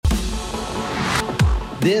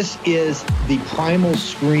This is the primal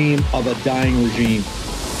scream of a dying regime.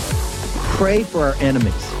 Pray for our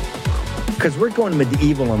enemies, because we're going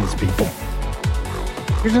medieval on these people.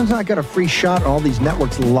 You're just not got a free shot on all these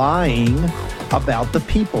networks lying about the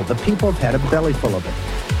people. The people have had a belly full of it.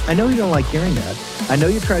 I know you don't like hearing that. I know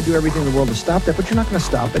you try to do everything in the world to stop that, but you're not going to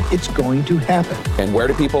stop it. It's going to happen. And where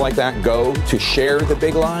do people like that go to share the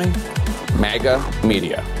big lie? MAGA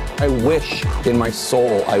media. I wish in my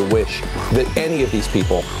soul, I wish that any of these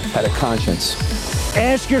people had a conscience.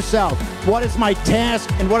 Ask yourself, what is my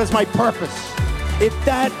task and what is my purpose? If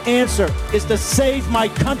that answer is to save my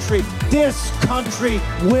country, this country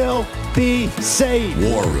will be saved.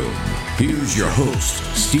 War Room. Here's your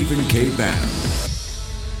host, Stephen K. Bannon.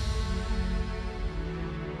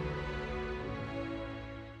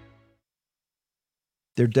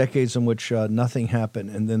 There are decades in which nothing happened,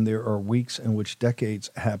 and then there are weeks in which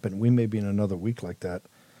decades happen. We may be in another week like that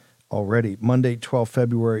already. Monday, 12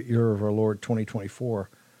 February, year of our Lord,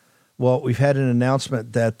 2024. Well, we've had an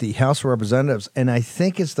announcement that the House of Representatives, and I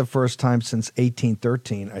think it's the first time since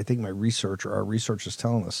 1813, I think our research is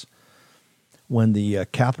telling us, when the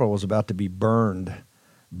Capitol was about to be burned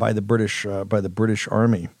by the British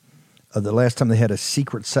Army. The last time they had a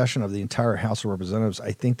secret session of the entire House of Representatives,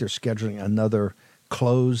 I think they're scheduling another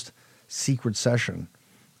closed secret session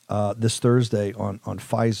this Thursday on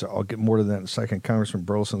FISA. I'll get more to that in a second. Congressman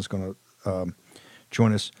Burleson is going to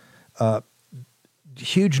join us.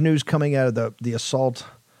 Huge news coming out of the assault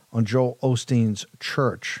on Joel Osteen's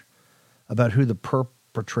church about who the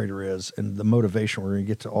perpetrator is and the motivation. We're going to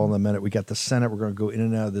get to all in a minute. We got the Senate. We're going to go in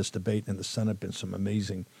and out of this debate in the Senate. Been some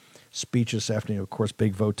amazing speeches this afternoon. Of course,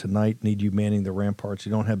 big vote tonight. Need you manning the ramparts.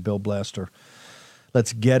 You don't have Bill Blaster.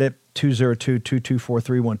 Let's get it.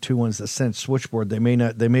 202-224-3121 is the Senate switchboard. They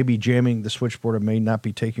may be jamming the switchboard or may not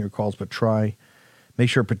be taking your calls, but try. Make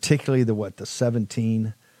sure particularly the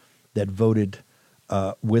 17 that voted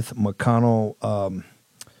with McConnell.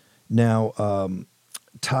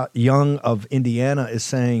 Young of Indiana is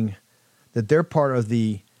saying that they're part of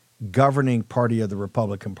the governing party of the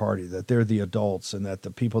Republican Party, that they're the adults and that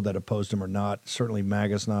the people that opposed him are not. Certainly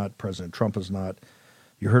MAGA's not. President Trump is not.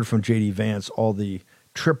 You heard from J.D. Vance, all the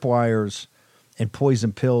tripwires and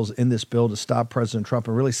poison pills in this bill to stop President Trump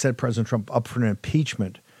and really set President Trump up for an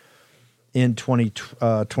impeachment in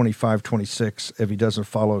 2025, 26 if he doesn't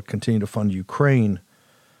continue to fund Ukraine.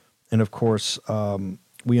 And, of course,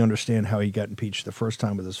 we understand how he got impeached the first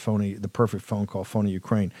time with the perfect phone call, phony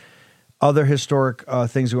Ukraine. Other historic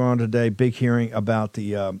things going on today, big hearing about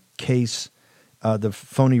the case, the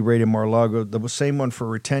phony raid in Mar-a-Lago, the same one for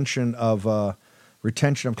retention of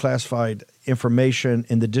classified information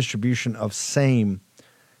in the distribution of same.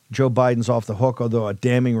 Joe Biden's off the hook, although a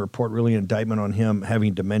damning report, really an indictment on him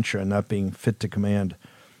having dementia and not being fit to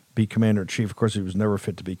be commander-in-chief. Of course, he was never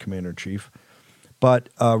fit to be commander-in-chief. But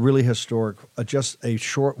really historic. Just a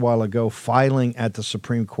short while ago, filing at the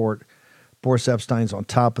Supreme Court. Boris Epstein's on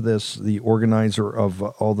top of this, the organizer of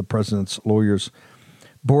all the president's lawyers.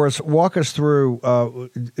 Boris, walk us through.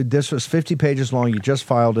 This was 50 pages long. You just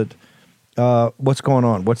filed it. What's going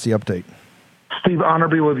on? What's the update? Steve, honor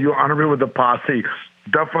be with you. Honor be with the posse.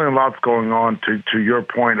 Definitely a lot's going on. To your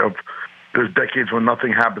point of there's decades when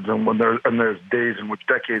nothing happens, and there's days in which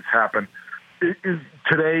decades happen. Is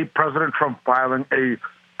today President Trump filing a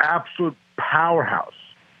absolute powerhouse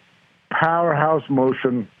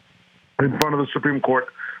motion in front of the Supreme Court,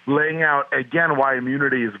 laying out again why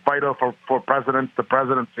immunity is vital for presidents, the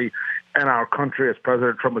presidency, and our country. As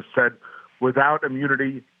President Trump has said, without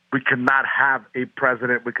immunity, we cannot have a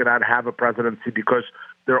president. We cannot have a presidency because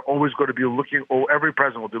they're always going to be every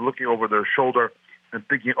president will be looking over their shoulder and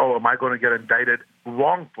thinking, am I going to get indicted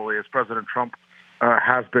wrongfully, as President Trump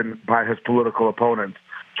has been by his political opponents.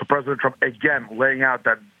 So President Trump, again, laying out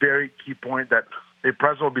that very key point that a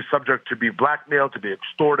president will be subject to be blackmailed, to be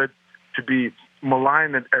extorted, to be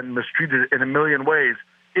maligned and mistreated in a million ways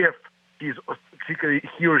if he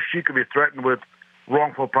or she could be threatened with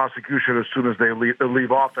wrongful prosecution as soon as they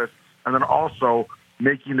leave office. And then also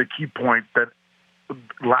making the key point that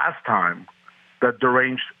last time that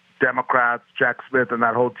deranged Democrats, Jack Smith, and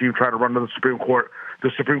that whole team tried to run to the Supreme Court,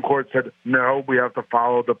 the Supreme Court said, no, we have to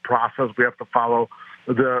follow the process. We have to follow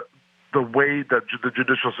the way that the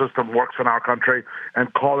judicial system works in our country,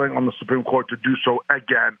 and calling on the Supreme Court to do so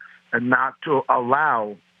again and not to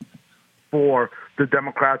allow for the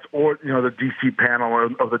Democrats or the D.C. panel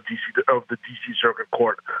of the D.C. Circuit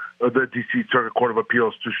Court, the D.C. Circuit Court of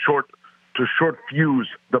Appeals to short fuse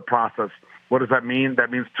the process. What does that mean?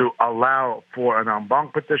 That means to allow for an en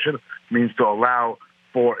banc petition, means to allow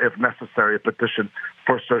for, if necessary, a petition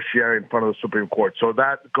for certiorari in front of the Supreme Court. So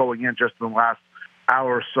that going in just in the last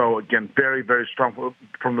hour or so. Again, very, very strong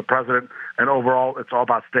from the president. And overall, it's all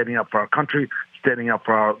about standing up for our country, standing up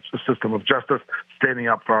for our system of justice, standing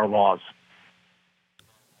up for our laws.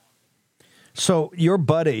 So your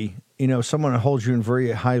buddy, someone that holds you in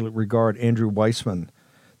very high regard, Andrew Weissman,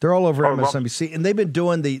 they're all over MSNBC, and they've been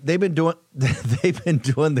doing the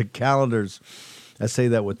calendars. I say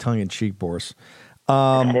that with tongue in cheek, Boris.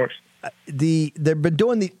 Of course. They've been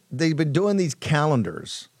doing these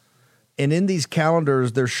calendars, and in these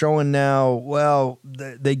calendars, they're showing now. Well,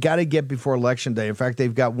 they got to get before Election Day. In fact,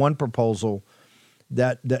 they've got one proposal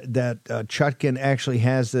that Chutkan actually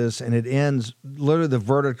has this, and it ends. Literally, the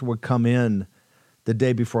verdict would come in the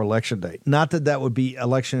day before Election Day. Not that would be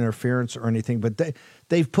election interference or anything, but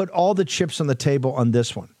they've put all the chips on the table on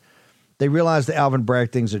this one. They realize the Alvin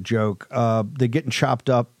Bragg thing's a joke. They're getting chopped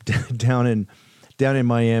up down in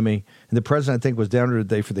Miami, and the president, I think, was down there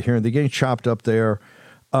today for the hearing. They're getting chopped up there.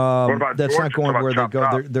 That's not going where they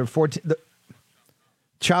go. They're 14.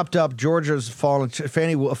 Chopped up. Georgia's fallen.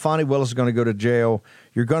 Fani Willis is going to go to jail.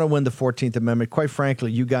 You're going to win the 14th Amendment. Quite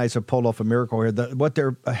frankly, you guys have pulled off a miracle here. What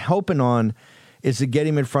they're hoping on is to get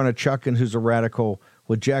him in front of Chutkan, who's a radical,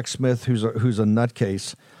 with Jack Smith, who's a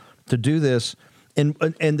nutcase, to do this. And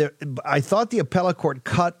I thought the appellate court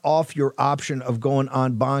cut off your option of going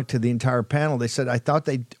en banc to the entire panel. They said, I thought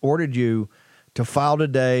they ordered you to file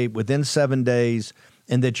today within 7 days,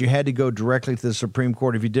 and that you had to go directly to the Supreme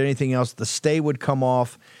Court. If you did anything else, the stay would come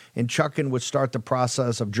off, and Chutkan would start the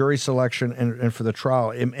process of jury selection and for the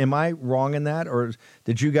trial. Am I wrong in that, or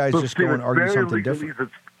did you guys just go and argue something different?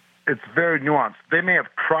 It's very nuanced. They may have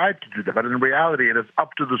tried to do that, but in reality, it is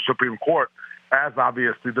up to the Supreme Court, as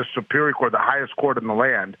obviously the Superior Court, the highest court in the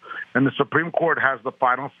land, and the Supreme Court has the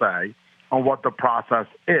final say on what the process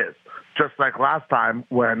is. Just like last time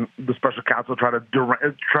when the special counsel tried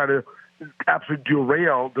to absolutely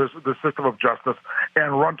derail the system of justice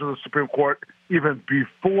and run to the Supreme Court even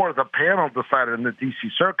before the panel decided in the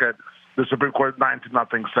D.C. Circuit. The Supreme Court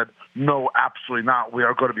 9-0 said, no, absolutely not. We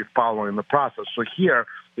are going to be following the process. So here,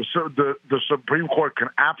 the Supreme Court can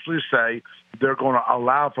absolutely say they're going to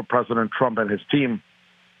allow for President Trump and his team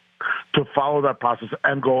to follow that process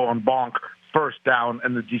and go en banc first down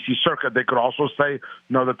in the D.C. Circuit. They could also say,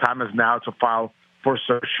 no, the time is now to file for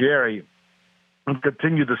certiorari and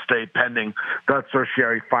continue to stay pending that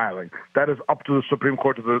certiorari filing. That is up to the Supreme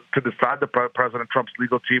Court to decide. President Trump's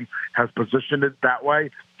legal team has positioned it that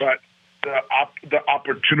way, but the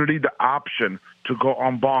opportunity, the option to go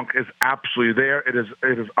en banc is absolutely there. It is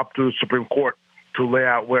up to the Supreme Court to lay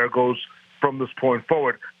out where it goes from this point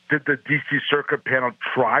forward. Did the D.C. Circuit panel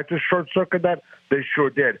try to short-circuit that? They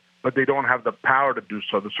sure did, but they don't have the power to do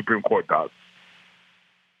so. The Supreme Court does.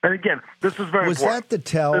 And again, this is very important. Was that the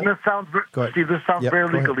tell? And this sounds very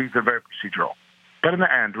legalese and very procedural. But in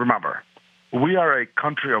the end, remember, we are a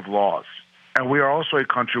country of laws. And we are also a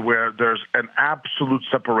country where there's an absolute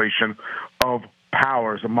separation of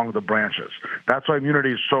powers among the branches. That's why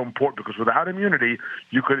immunity is so important, because without immunity,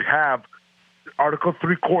 you could have Article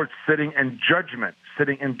III courts sitting in judgment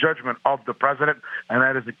of the president, and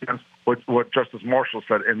that is against what Justice Marshall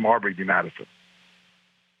said in Marbury v. Madison.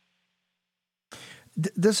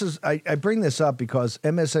 I bring this up because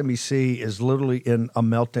MSNBC is literally in a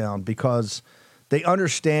meltdown because they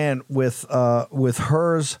understand with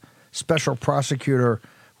Hur's special prosecutor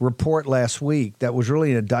report last week that was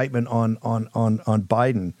really an indictment on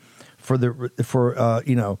Biden for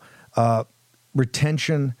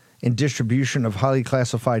retention and distribution of highly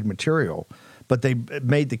classified material. But they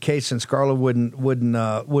made the case, since Garland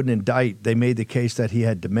wouldn't indict, they made the case that he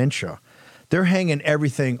had dementia. They're hanging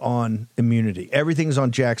everything on immunity. Everything's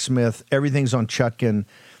on Jack Smith. Everything's on Chutkan.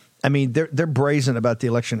 I mean, they're brazen about the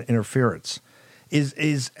election interference.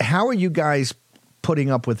 How are you guys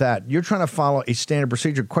putting up with that? You're trying to follow a standard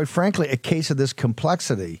procedure. Quite frankly, a case of this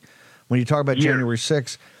complexity, when you talk about January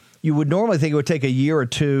 6th, you would normally think it would take a year or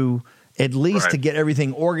two at least to get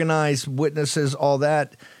everything organized, witnesses, all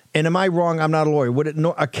that. And am I wrong? I'm not a lawyer. Would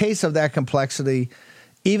a case of that complexity,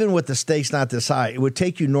 even with the stakes not this high, it would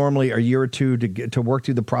take you normally a year or two to work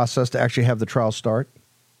through the process to actually have the trial start?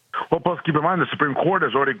 Well, plus keep in mind the Supreme Court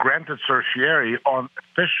has already granted certiorari on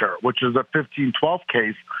Fisher, which is a 1512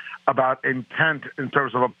 case about intent in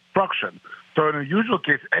terms of obstruction. So in a usual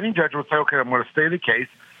case, any judge would say, okay, I'm going to stay the case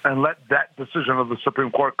and let that decision of the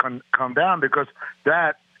Supreme Court come down, because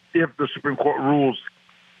that, if the Supreme Court rules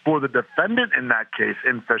for the defendant in that case,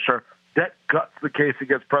 in Fisher, that guts the case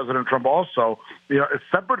against President Trump also, is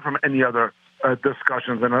separate from any other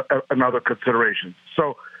discussions and other considerations.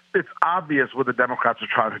 So it's obvious what the Democrats are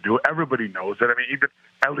trying to do. Everybody knows it. I mean, even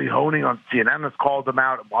Ellie Honig on CNN has called them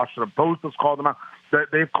out. Washington Post has called them out.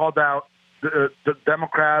 They've called out the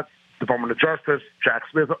Democrats, Department of Justice, Jack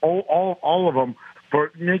Smith, all of them,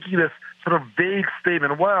 for making this sort of vague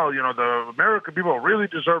statement. Well, the American people really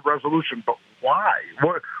deserve resolution, but why?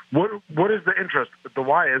 What is the interest? The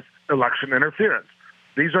why is election interference.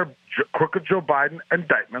 These are crooked Joe Biden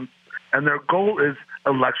indictments, and their goal is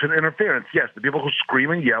election interference. Yes, the people who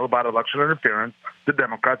scream and yell about election interference, the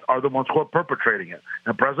Democrats, are the ones who are perpetrating it.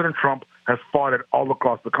 And President Trump has fought it all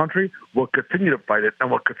across the country, will continue to fight it,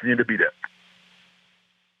 and will continue to beat it.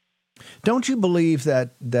 Don't you believe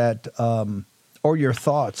that or your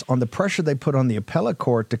thoughts on the pressure they put on the appellate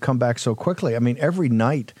court to come back so quickly? I mean, every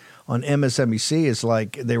night on MSNBC is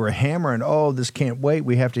like they were hammering, oh, this can't wait,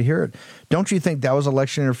 we have to hear it. Don't you think that was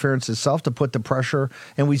election interference itself to put the pressure?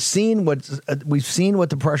 And we've seen what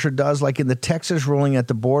the pressure does, like in the Texas ruling at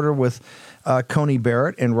the border with Coney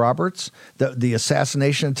Barrett and Roberts, the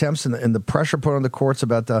assassination attempts and the pressure put on the courts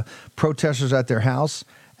about the protesters at their house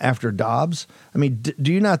after Dobbs. I mean,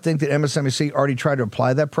 do you not think that MSNBC already tried to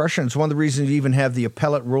apply that pressure? And it's one of the reasons you even have the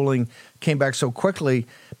appellate ruling came back so quickly.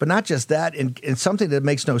 But not just that, and something that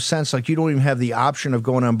makes no sense, like you don't even have the option of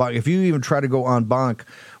going en banc. If you even try to go en banc,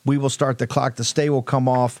 we will start the clock, the stay will come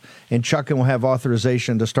off, and Chuck will have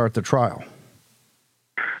authorization to start the trial.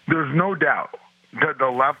 There's no doubt that the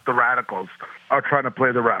left, the radicals, are trying to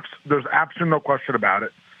play the refs. There's absolutely no question about it.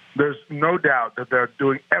 There's no doubt that they're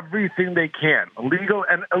doing everything they can, legal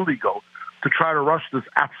and illegal, to try to rush this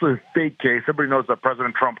absolute fake case. Everybody knows that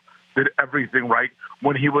President Trump did everything right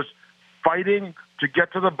when he was fighting to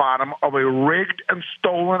get to the bottom of a rigged and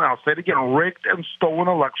stolen, I'll say it again, rigged and stolen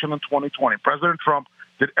election in 2020. President Trump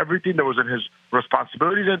did everything that was in his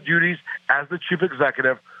responsibilities and duties as the chief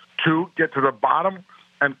executive to get to the bottom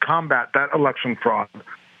and combat that election fraud.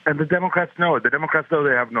 And the Democrats know it. The Democrats know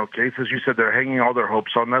they have no case. As you said, they're hanging all their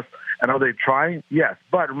hopes on this. And are they trying? Yes.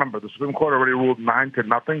 But remember, the Supreme Court already ruled 9-0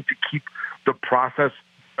 to keep the process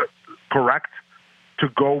correct, to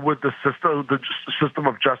go with the system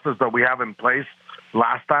of justice that we have in place.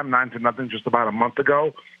 Last time, 9-0, just about a month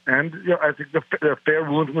ago. And I think the fair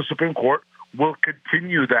ruling from the Supreme Court will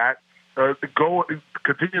continue that,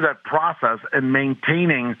 continue that process and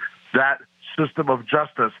maintaining that system of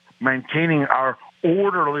justice, maintaining our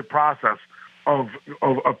orderly process of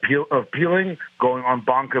appealing, going en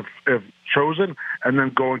banc if chosen, and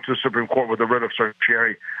then going to the Supreme Court with a writ of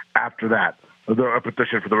certiorari after that, a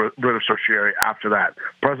petition for the writ of certiorari after that.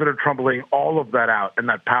 President Trump laying all of that out in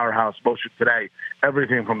that powerhouse motion today,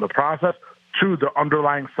 everything from the process to the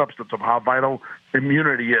underlying substance of how vital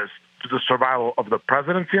immunity is to the survival of the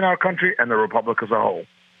presidency in our country and the republic as a whole.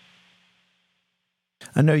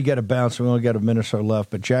 I know you got to bounce. We only got a minute or so left.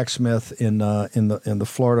 But Jack Smith in the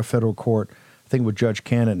Florida federal court, I think with Judge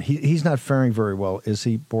Cannon, he's not faring very well, is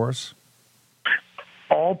he, Boris?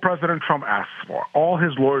 All President Trump asks for, all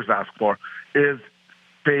his lawyers ask for, is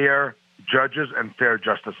fair judges and fair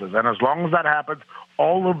justices. And as long as that happens,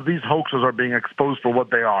 all of these hoaxes are being exposed for what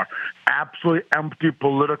they are: absolutely empty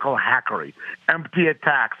political hackery, empty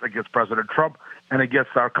attacks against President Trump and against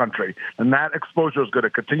our country. And that exposure is going to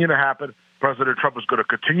continue to happen. President Trump is going to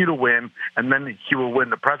continue to win, and then he will win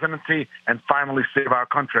the presidency and finally save our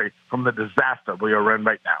country from the disaster we are in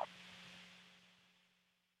right now.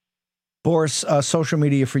 Boris, social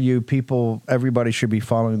media for you, everybody should be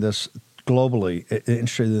following this globally,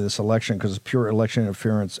 interested in this election, because it's pure election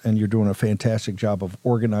interference, and you're doing a fantastic job of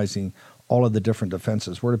organizing all of the different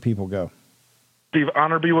defenses. Where do people go? Steve,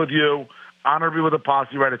 honor be with you. Honor be with the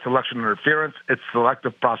policy, right? It's election interference. It's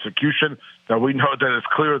selective prosecution that we know that is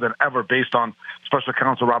clearer than ever based on Special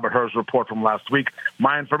Counsel Robert Hur's report from last week.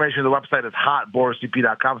 My information, the website is hot,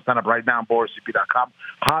 boriscp.com. Sign up right now, boriscp.com.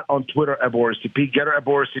 Hot on Twitter at boriscp. Get her at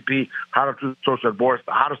boriscp. Hot on social at Boris,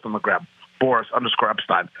 the hottest on the grab.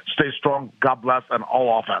 Boris_Epstein. Stay strong. God bless, and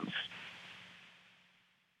all offense.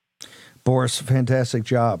 Boris, fantastic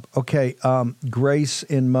job. Okay, Grace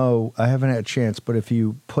and Mo, I haven't had a chance, but if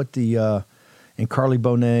you put and Carly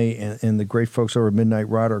Bonet and the great folks over at Midnight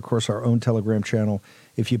Rider, of course, our own Telegram channel,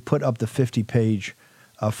 if you put up the 50-page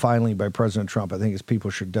filing by President Trump, I think people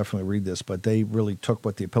should definitely read this, but they really took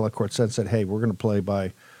what the appellate court said, hey, we're going to play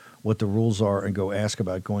by what the rules are and go ask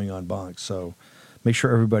about going en banc. So make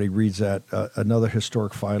sure everybody reads that. Another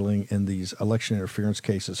historic filing in these election interference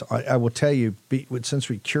cases. I will tell you, since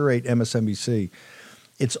we curate MSNBC,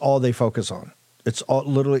 it's all they focus on. It's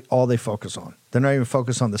literally all they focus on. They're not even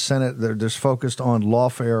focused on the Senate. They're just focused on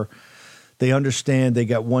lawfare. They understand they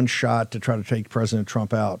got one shot to try to take President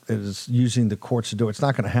Trump out. It is using the courts to do it. It's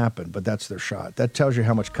not going to happen, but that's their shot. That tells you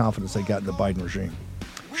how much confidence they got in the Biden regime.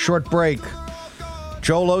 Short break.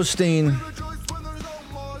 Joel Osteen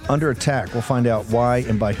under attack. We'll find out why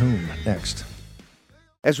and by whom next.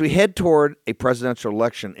 As we head toward a presidential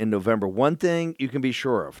election in November, one thing you can be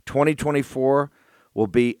sure of, 2024 will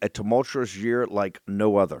be a tumultuous year like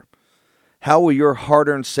no other. How will your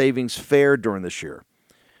hard-earned savings fare during this year?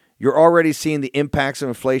 You're already seeing the impacts of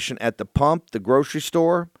inflation at the pump, the grocery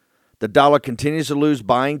store. The dollar continues to lose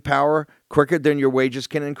buying power quicker than your wages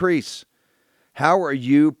can increase. How are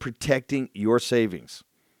you protecting your savings?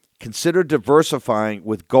 Consider diversifying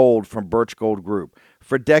with gold from Birch Gold Group.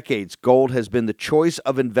 For decades, gold has been the choice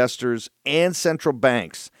of investors and central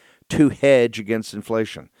banks to hedge against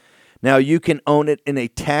inflation. Now you can own it in a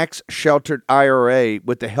tax-sheltered IRA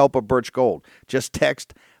with the help of Birch Gold. Just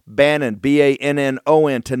text Bannon,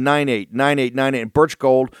 B-A-N-N-O-N, to 989898, and Birch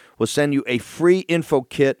Gold will send you a free info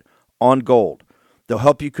kit on gold. They'll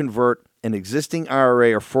help you convert an existing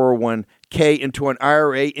IRA or 401k into an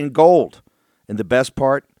IRA in gold. And the best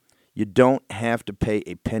part, you don't have to pay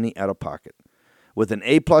a penny out of pocket. With an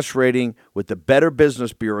A-plus rating with the Better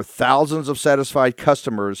Business Bureau, thousands of satisfied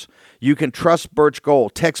customers, you can trust Birch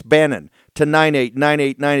Gold. Text Bannon to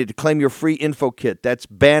 989898 to claim your free info kit. That's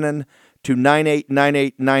Bannon to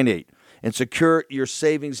 989898 and secure your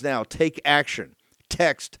savings now. Take action.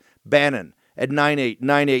 Text Bannon at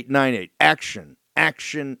 989898. Action,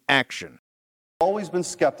 action, action. Always been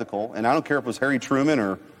skeptical, and I don't care if it was Harry Truman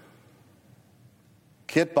or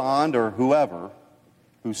Kit Bond or whoever,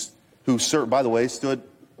 who, by the way, stood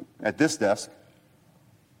at this desk,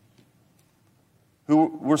 who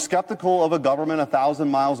were skeptical of a government 1,000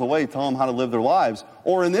 miles away telling them how to live their lives.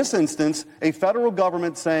 Or in this instance, a federal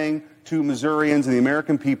government saying to Missourians and the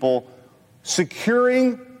American people,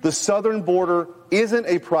 securing the southern border isn't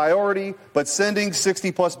a priority, but sending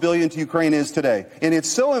 $60+ billion to Ukraine is today. And it's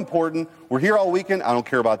so important. We're here all weekend. I don't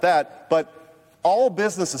care about that. But all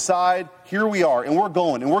business aside, here we are, and we're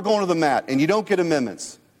going to the mat, and you don't get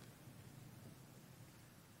amendments.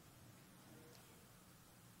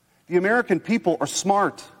 The American people are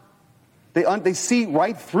smart. They see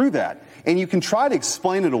right through that. And you can try to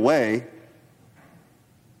explain it away,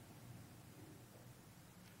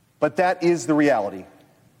 but that is the reality.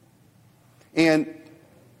 And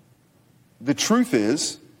the truth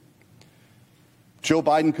is, Joe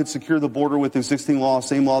Biden could secure the border with existing law,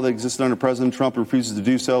 same law that existed under President Trump, and refuses to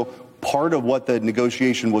do so. Part of what the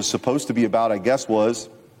negotiation was supposed to be about, I guess, was,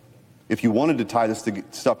 if you wanted to tie this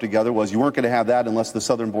stuff together, was you weren't going to have that unless the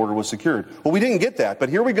southern border was secured. Well, we didn't get that. But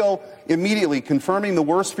here we go, immediately confirming the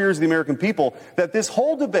worst fears of the American people, that this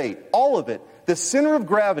whole debate, all of it, the center of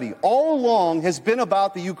gravity all along has been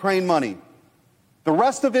about the Ukraine money. The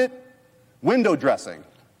rest of it, window dressing.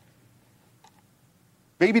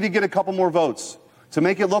 Maybe to get a couple more votes, to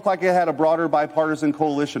make it look like it had a broader bipartisan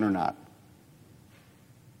coalition or not.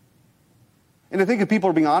 And I think if people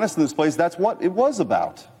are being honest in this place, that's what it was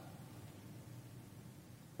about.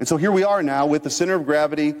 And so here we are now with the center of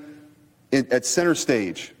gravity at center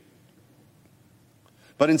stage.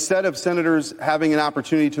 But instead of senators having an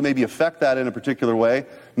opportunity to maybe affect that in a particular way,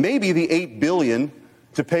 maybe the $8 billion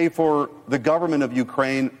to pay for the government of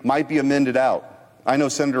Ukraine might be amended out. I know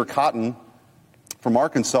Senator Cotton from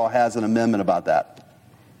Arkansas has an amendment about that.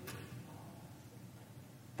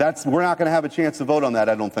 We're not going to have a chance to vote on that,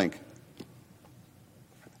 I don't think.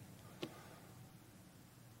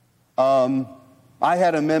 I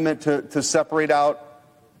had an amendment to separate out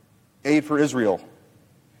aid for Israel.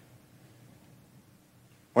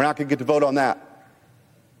 We're not going to get to vote on that.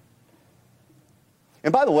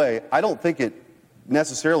 And by the way, I don't think it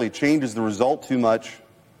necessarily changes the result too much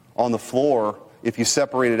on the floor if you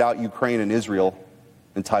separated out Ukraine and Israel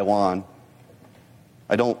and Taiwan.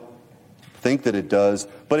 I don't think that it does,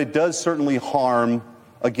 but it does certainly harm,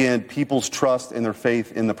 again, people's trust and their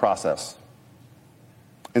faith in the process.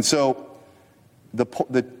 And so the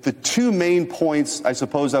two main points I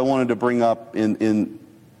suppose I wanted to bring up in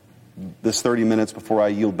this 30 minutes before I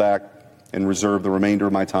yield back and reserve the remainder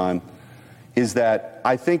of my time is that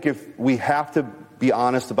I think if we have to be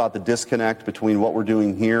honest about the disconnect between what we're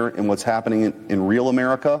doing here and what's happening in real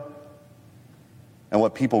America and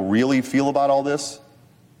what people really feel about all this,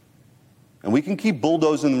 and we can keep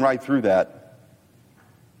bulldozing right through that,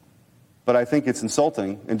 but I think it's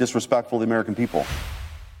insulting and disrespectful to the American people.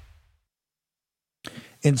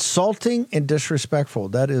 Insulting and disrespectful.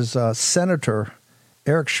 That is Senator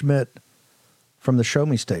Eric Schmidt from the Show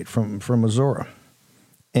Me State, from Missouri.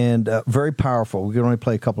 And very powerful. We can only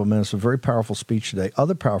play a couple of minutes. A very powerful speech today.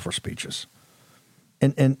 Other powerful speeches.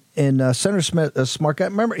 And Senator Smith, a smart guy.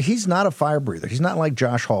 Remember, he's not a fire breather. He's not like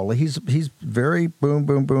Josh Hawley. He's very boom,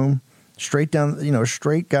 boom, boom, straight down.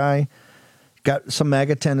 Straight guy. Got some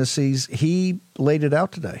MAGA tendencies. He laid it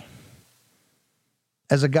out today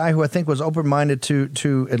as a guy who I think was open-minded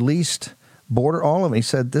to at least border, all of them. He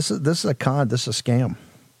said, this is a con, this is a scam.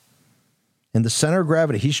 And the center of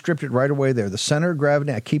gravity, he stripped it right away there. The center of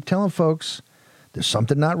gravity, I keep telling folks, there's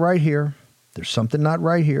something not right here. There's something not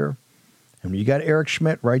right here. And you got Eric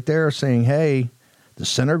Schmidt right there saying, hey, the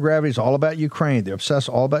center of gravity is all about Ukraine. They're obsessed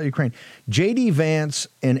all about Ukraine. J.D. Vance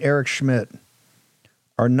and Eric Schmidt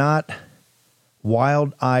are not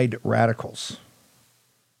wild-eyed radicals.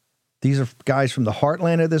 These are guys from the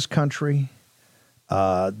heartland of this country.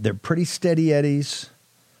 They're pretty steady eddies.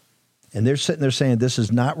 And they're sitting there saying, this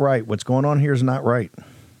is not right. What's going on here is not right.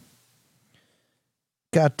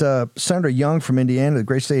 Got Senator Young from Indiana, the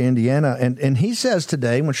great state of Indiana, and he says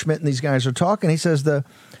today, when Schmidt and these guys are talking, he says the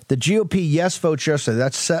GOP yes votes yesterday,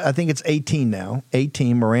 that's I think it's 18 now.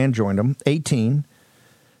 18, Moran joined them, 18.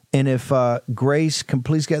 And if Grace can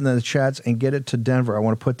please get in the chats and get it to Denver, I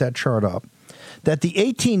want to put that chart up, that the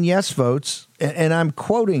 18 yes votes, and I'm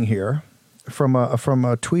quoting here, from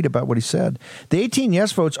a tweet about what he said. The 18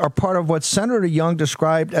 yes votes are part of what Senator Young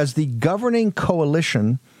described as the governing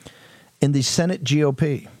coalition in the Senate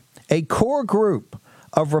GOP, a core group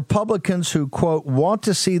of Republicans who, quote, want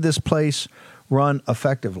to see this place run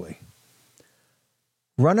effectively.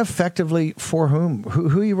 Run effectively for whom?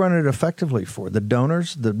 Who are you running it effectively for? The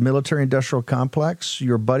donors, the military-industrial complex,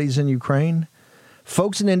 your buddies in Ukraine?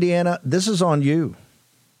 Folks in Indiana, this is on you.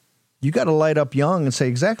 You got to light up Young and say,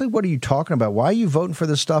 exactly what are you talking about? Why are you voting for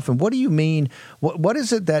this stuff? And what do you mean? What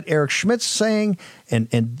is it that Eric Schmidt's saying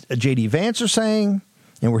and J.D. Vance are saying?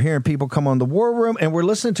 And we're hearing people come on the War Room, and we're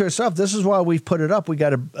listening to ourselves. This is why we've put it up. We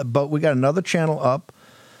got another channel up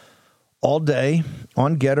all day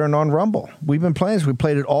on Getter and on Rumble. We've been playing this. We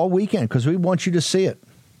played it all weekend because we want you to see it.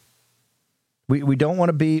 We don't want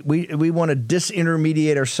to be, we want to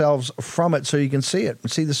disintermediate ourselves from it so you can see it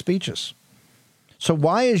and see the speeches. So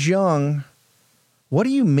why is Young, what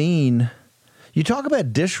do you mean? You talk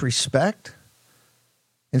about disrespect.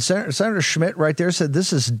 And Senator Schmidt right there said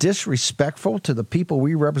this is disrespectful to the people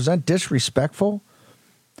we represent, disrespectful.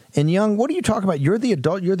 And Young, what are you talking about? You're the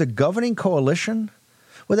adult, you're the governing coalition.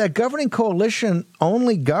 Well, that governing coalition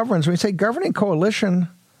only governs, when you say governing coalition,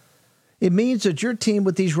 it means that you're teamed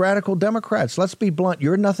with these radical Democrats. Let's be blunt,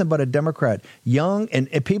 you're nothing but a Democrat. Young, and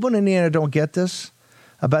people in Indiana don't get this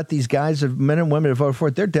about these guys, men and women who voted for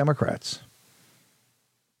it. They're Democrats.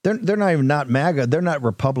 They're not even not MAGA. They're not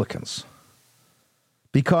Republicans.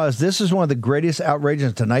 Because this is one of the greatest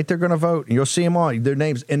outrages. Tonight they're going to vote, and you'll see them all, their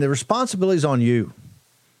names. And the responsibility is on you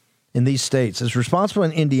in these states. It's responsible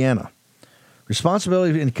in Indiana.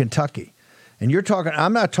 Responsibility in Kentucky. And you're talking,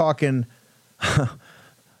 I'm not talking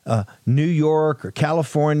New York or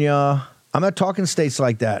California. I'm not talking states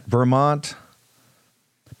like that. Vermont.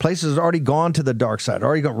 Places already gone to the dark side.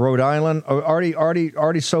 Already got Rhode Island.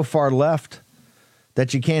 Already so far left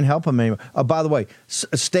that you can't help them anymore. By the way,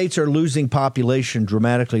 states are losing population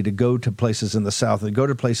dramatically to go to places in the South and go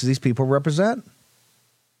to places these people represent.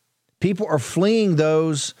 People are fleeing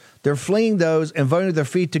those. They're fleeing those and voting with their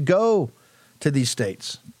feet to go to these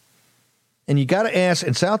states. And you got to ask,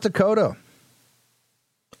 in South Dakota,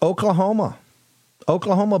 Oklahoma,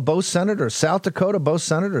 both senators, South Dakota, both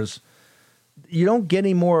senators. You don't get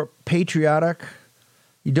any more patriotic.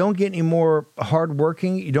 You don't get any more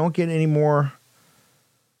hardworking. You don't get any more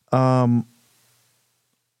want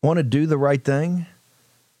to do the right thing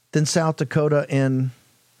than South Dakota and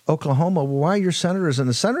Oklahoma. Well, why are your senators? And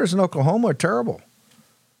the senators in Oklahoma are terrible.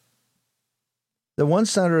 The one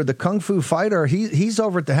senator, the Kung Fu fighter, he's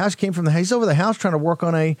over at the House, he's over the House trying to work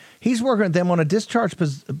on he's working with them on a discharge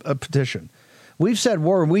petition. We've said,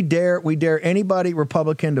 Warren, we dare anybody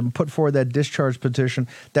Republican to put forward that discharge petition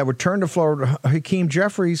that would turn to Florida Hakeem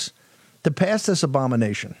Jeffries to pass this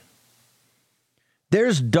abomination.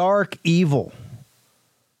 There's dark evil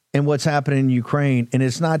in what's happening in Ukraine, and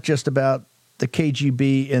it's not just about the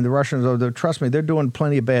KGB and the Russians. Trust me, they're doing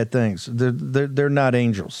plenty of bad things. They're not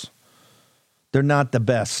angels. They're not the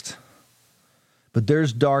best. But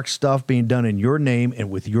there's dark stuff being done in your name and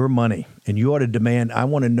with your money. And you ought to demand, I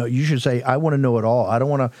want to know. You should say, I want to know it all. I don't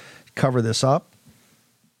want to cover this up.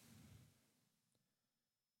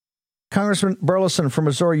 Congressman Burleson from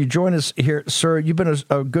Missouri, you join us here, sir. You've been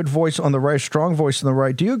a good voice on the right, strong voice on the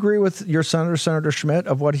right. Do you agree with your senator, Senator Schmidt,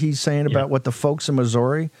 of what he's saying about what the folks in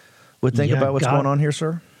Missouri would think about what's going on here,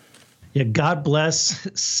 sir? Yeah, God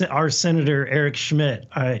bless our Senator Eric Schmidt.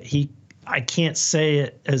 I can't say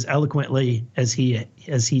it as eloquently as he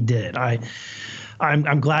did.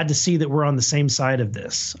 I'm glad to see that we're on the same side of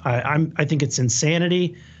this. I think it's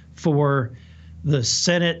insanity for the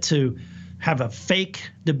Senate to have a fake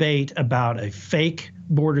debate about a fake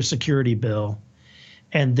border security bill,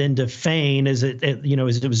 and then to feign as it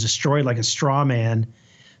was destroyed like a straw man,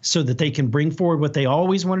 so that they can bring forward what they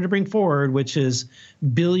always wanted to bring forward, which is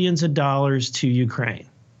billions of dollars to Ukraine.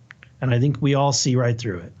 And I think we all see right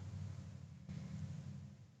through it.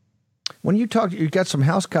 When you talk, you've got some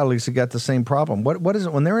House colleagues that got the same problem. What is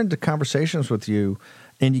it when they're into conversations with you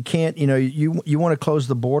and you can't, you want to close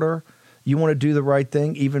the border, you want to do the right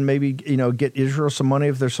thing, even maybe, get Israel some money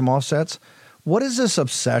if there's some offsets. What is this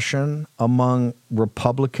obsession among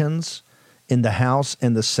Republicans in the House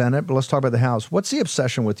and the Senate? But let's talk about the House. What's the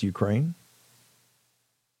obsession with Ukraine?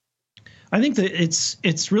 I think that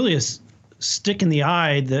it's really a stick in the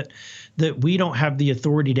eye that we don't have the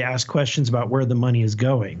authority to ask questions about where the money is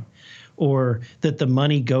going, or that the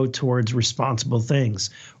money go towards responsible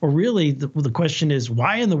things. Or really, the question is,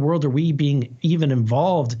 why in the world are we being even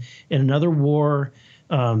involved in another war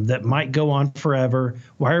that might go on forever?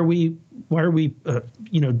 Why are we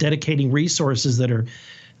dedicating resources that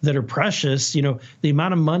are precious? The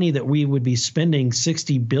amount of money that we would be spending,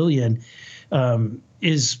 $60 billion,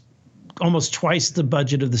 is almost twice the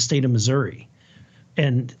budget of the state of Missouri.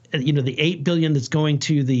 And, the $8 billion that's going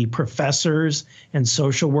to the professors and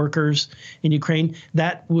social workers in Ukraine,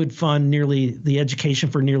 that would fund nearly the education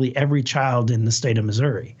for nearly every child in the state of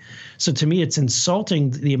Missouri. So to me, it's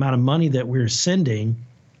insulting the amount of money that we're sending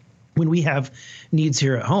when we have needs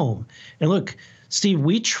here at home. And look, Steve,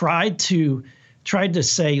 we tried to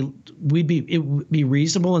say it would be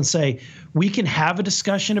reasonable and say we can have a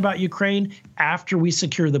discussion about Ukraine after we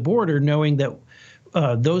secure the border, knowing that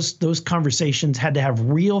those conversations had to have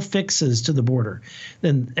real fixes to the border.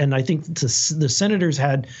 And I think the senators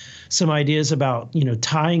had some ideas about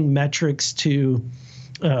tying metrics to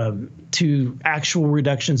actual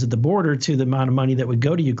reductions at the border to the amount of money that would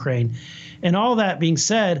go to Ukraine. And all that being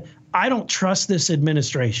said, I don't trust this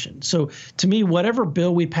administration. So to me, whatever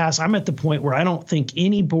bill we pass, I'm at the point where I don't think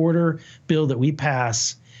any border bill that we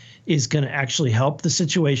pass is going to actually help the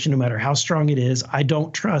situation, no matter how strong it is. I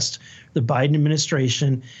don't trust the Biden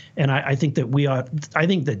administration, and I think that I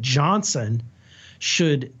think that Johnson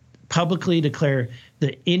should publicly declare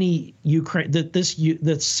that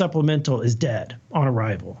this supplemental is dead on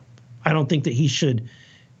arrival. I don't think that he should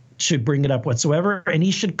bring it up whatsoever, and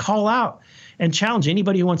he should call out and challenge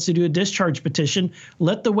anybody who wants to do a discharge petition.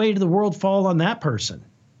 Let the weight of the world fall on that person.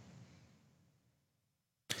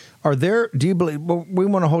 Do you believe, well, we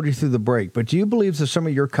want to hold you through the break, but do you believe that some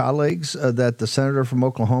of your colleagues that the senator from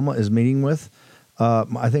Oklahoma is meeting with,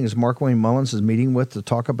 I think it's Mark Wayne Mullins is meeting with to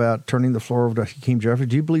talk about turning the floor over to Hakeem Jeffries?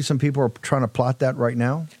 Do you believe some people are trying to plot that right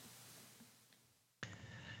now?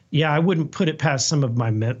 Yeah, I wouldn't put it past some of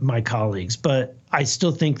my colleagues, but I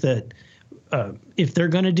still think that if they're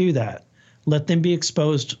going to do that, let them be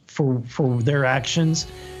exposed for their actions.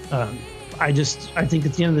 I think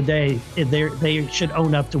at the end of the day, they should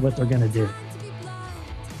own up to what they're going to do.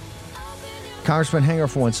 Congressman, hang on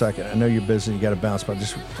for 1 second. I know you're busy, you got to bounce, but I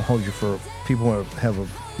just hold you for people who have a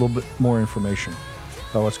little bit more information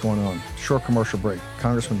about what's going on. Short commercial break.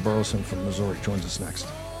 Congressman Burleson from Missouri joins us next.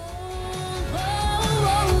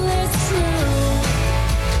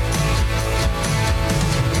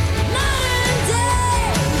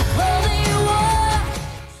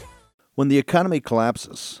 When the economy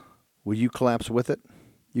collapses, will you collapse with it?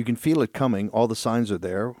 You can feel it coming. All the signs are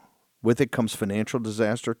there. With it comes financial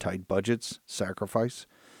disaster, tight budgets, sacrifice.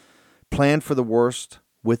 Plan for the worst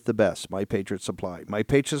with the best. My Patriot Supply. My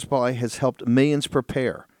Patriot Supply has helped millions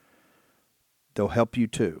prepare. They'll help you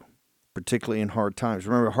too, particularly in hard times.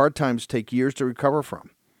 Remember, hard times take years to recover from.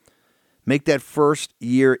 Make that first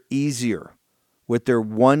year easier with their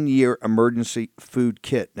 1-year emergency food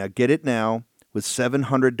kit. Now get it now with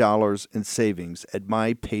 $700 in savings at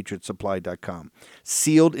mypatriotsupply.com.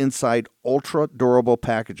 Sealed inside ultra-durable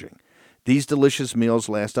packaging. These delicious meals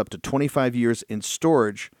last up to 25 years in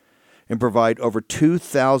storage and provide over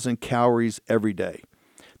 2,000 calories every day.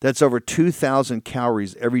 That's over 2,000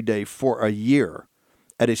 calories every day for a year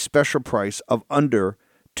at a special price of under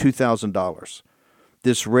 $2,000.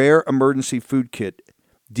 This rare emergency food kit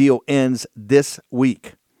deal ends this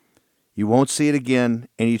week. You won't see it again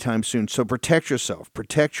anytime soon. So protect yourself,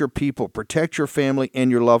 protect your people, protect your family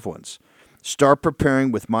and your loved ones. Start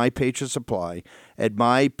preparing with My Patriot Supply at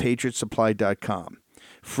mypatriotsupply.com.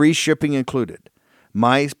 Free shipping included.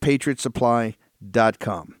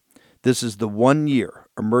 mypatriotsupply.com. This is the 1-year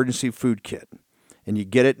emergency food kit, and you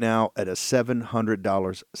get it now at a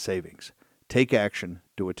 $700 savings. Take action.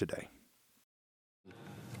 Do it today.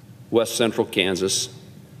 West Central Kansas.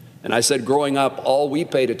 And I said, growing up, all we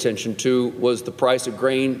paid attention to was the price of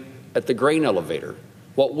grain at the grain elevator.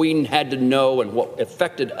 What we had to know and what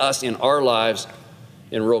affected us in our lives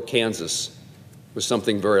in rural Kansas was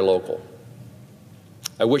something very local.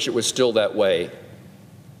 I wish it was still that way,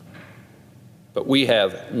 But we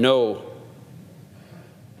have no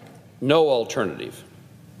alternative.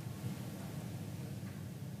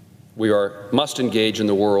 We must engage in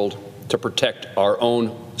the world to protect our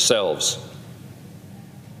own selves.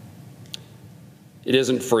 It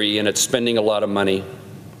isn't free, and it's spending a lot of money,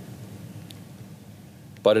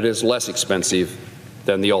 but it is less expensive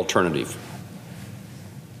than the alternative.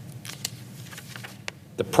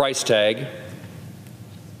 The price tag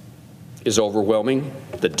is overwhelming.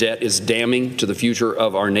 The debt is damning to the future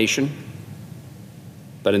of our nation.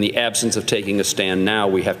 But in the absence of taking a stand now,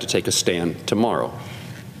 we have to take a stand tomorrow.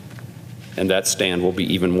 And that stand will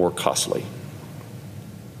be even more costly.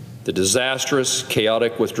 The disastrous,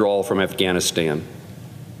 chaotic withdrawal from Afghanistan,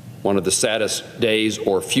 one of the saddest days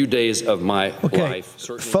or few days of my life.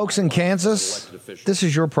 Folks in Kansas, this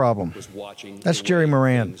is your problem. That's Jerry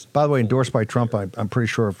Moran. By the way, endorsed by Trump, I'm pretty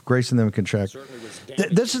sure. If Grace and them can check.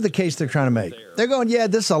 This is the case they're trying to make. They're going, yeah,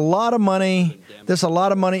 this is a lot of money. This is a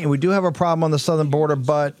lot of money, and we do have a problem on the southern border,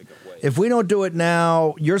 but if we don't do it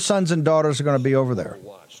now, your sons and daughters are going to be over there.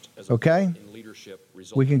 Okay?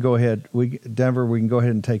 We can go ahead. Denver, we can go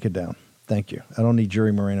ahead and take it down. Thank you. I don't need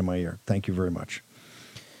Jerry Moran in my ear. Thank you very much.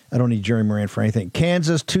 I don't need Jerry Moran for anything.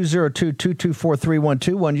 Kansas,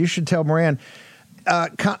 202-224-3121. You should tell Moran,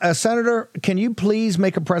 Senator, can you please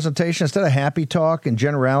make a presentation instead of happy talk and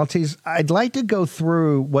generalities? I'd like to go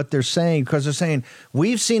through what they're saying, because they're saying,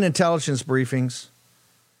 we've seen intelligence briefings.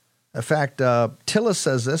 In fact, Tillis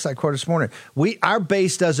says this, I quote this morning, our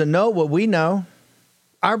base doesn't know what we know.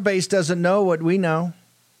 Our base doesn't know what we know.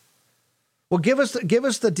 Well, give us the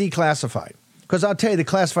declassified, because I'll tell you, the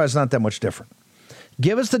classified is not that much different.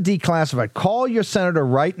 Give us the declassified. Call your senator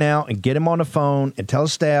right now and get him on the phone and tell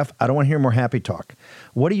his staff, I don't want to hear more happy talk.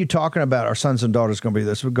 What are you talking about? Our sons and daughters going to be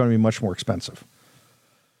this. We're going to be much more expensive.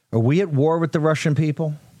 Are we at war with the Russian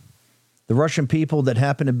people? The Russian people that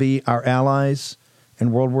happen to be our allies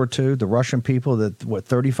in World War II? The Russian people that,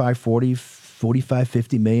 35, 40, 45,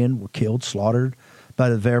 50 million were killed, slaughtered by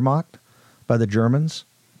the Wehrmacht, by the Germans?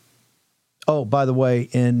 Oh, by the way,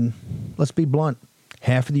 let's be blunt,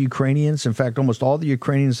 half of the Ukrainians, in fact, almost all the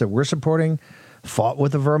Ukrainians that we're supporting, fought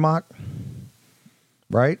with the Wehrmacht,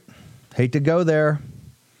 right? Hate to go there.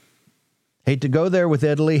 Hate to go there with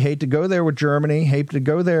Italy. Hate to go there with Germany. Hate to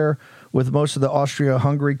go there with most of the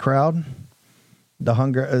Austria-Hungary crowd, the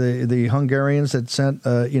Hungarians that sent,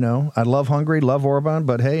 I love Hungary, love Orban,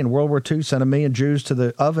 but hey, in World War II, sent 1 million Jews to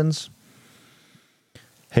the ovens.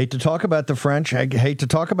 Hate to talk about the French. Hate to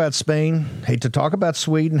talk about Spain. Hate to talk about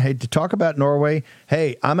Sweden. Hate to talk about Norway.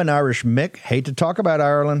 Hey, I'm an Irish Mick. Hate to talk about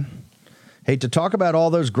Ireland. Hate to talk about all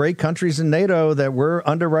those great countries in NATO that we're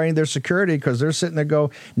underwriting their security because they're sitting there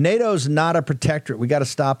NATO's not a protectorate. We got to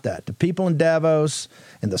stop that. The people in Davos,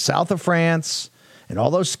 in the south of France, and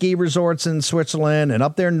all those ski resorts in Switzerland, and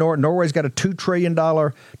up there in Norway's got a $2 trillion,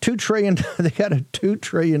 they got a $2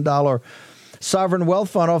 trillion sovereign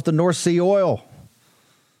wealth fund off the North Sea oil.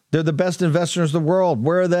 They're the best investors in the world.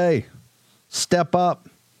 Where are they? Step up.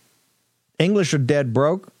 English are dead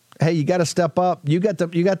broke. Hey, you got to step up. You got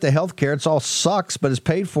the health care. It's all sucks, but it's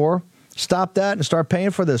paid for. Stop that and start paying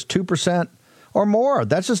for this 2% or more.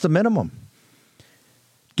 That's just the minimum.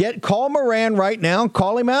 Call Moran right now and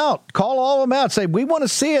call him out. Call all of them out. Say, we want to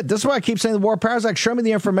see it. This is why I keep saying the War Powers Act. Show me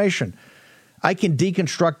the information. I can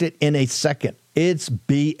deconstruct it in a second. It's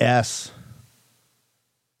BS.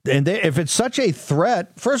 And if it's such a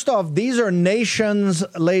threat, first off, these are nations,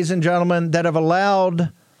 ladies and gentlemen, that have allowed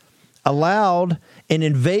an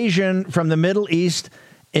invasion from the Middle East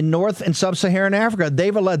in North and Sub-Saharan Africa.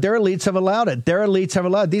 Their elites have allowed it. Their elites have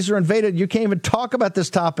allowed it. These are invaded. You can't even talk about this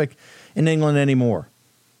topic in England anymore.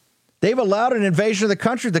 They've allowed an invasion of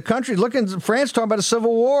the country. Look in France talking about a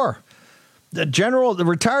civil war. The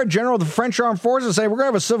retired general of the French armed forces say, we're going to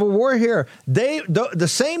have a civil war here. The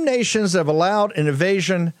same nations that have allowed an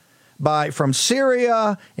invasion from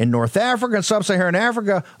Syria and North Africa and Sub-Saharan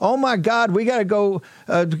Africa. Oh my God, we got to go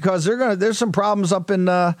because there's some problems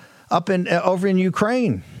over in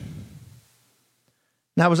Ukraine.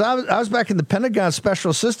 Now, I was back in the Pentagon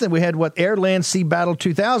Special Assistant. We had Air, Land, Sea Battle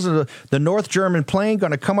 2000, the North German plane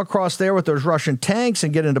going to come across there with those Russian tanks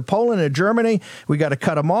and get into Poland and Germany. We got to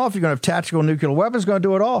cut them off. You're going to have tactical nuclear weapons, going to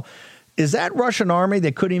do it all. Is that Russian army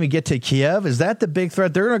that couldn't even get to Kiev? Is that the big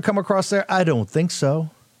threat? They're going to come across there? I don't think so.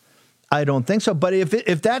 But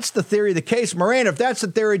if that's the theory of the case, Moran, if that's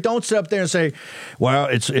the theory, don't sit up there and say, well,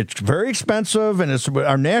 it's very expensive and it's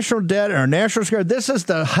our national debt and our national security. This is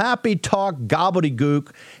the happy talk gobbledygook,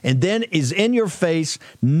 and then is in your face,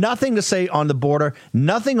 nothing to say on the border,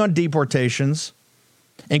 nothing on deportations,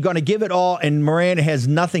 and going to give it all, and Moran has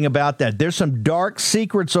nothing about that. There's some dark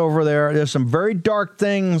secrets over there. There's some very dark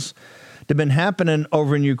things have been happening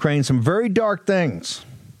over in Ukraine, some very dark things.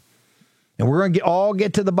 And we're going to all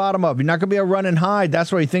get to the bottom of it. You're not going to be able to run and hide.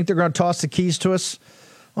 That's why you think they're going to toss the keys to us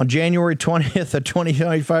on January 20th of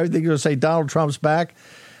 2025. I think they're going to say Donald Trump's back.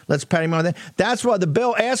 Let's pat him on that. That's why the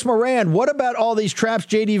bill asked Moran, what about all these traps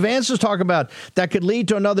J.D. Vance is talking about that could lead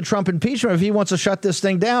to another Trump impeachment if he wants to shut this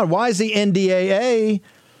thing down? Why does the NDAA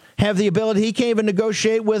have the ability? He can't even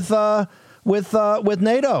negotiate with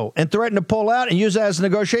NATO and threaten to pull out and use that as a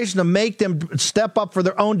negotiation to make them step up for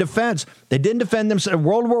their own defense. They didn't defend themselves. In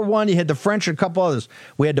World War I, you had the French and a couple others.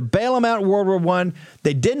 We had to bail them out in World War I.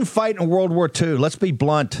 They didn't fight in World War II. Let's be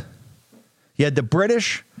blunt. You had the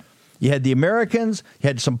British. You had the Americans, you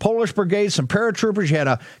had some Polish brigades, some paratroopers, you had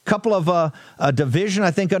a couple of a division, I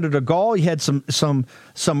think, under de Gaulle. You had some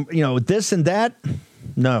this and that.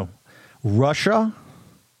 No. Russia,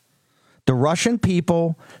 the Russian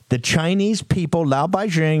people, the Chinese people, Lao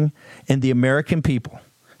Beijing, and the American people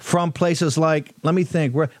from places like, let me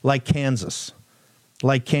think, like Kansas.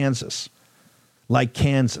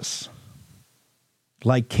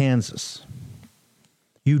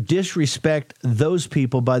 You disrespect those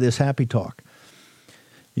people by this happy talk.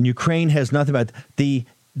 And Ukraine has nothing about the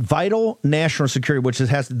vital national security, which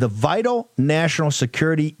has the vital national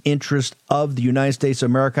security interest of the United States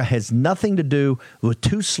of America, has nothing to do with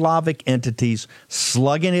two Slavic entities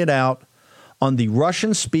slugging it out on the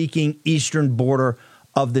Russian-speaking eastern border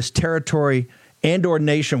of this territory and or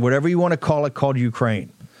nation, whatever you want to call it, called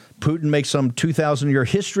Ukraine. Putin makes some 2,000-year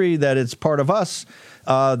history that it's part of us.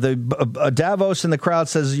 Davos in the crowd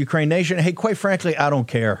says Ukraine nation. Hey, quite frankly, I don't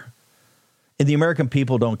care. And the American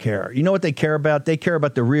people don't care. You know what they care about? They care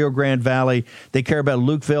about the Rio Grande Valley. They care about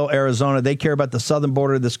Lukeville, Arizona. They care about the southern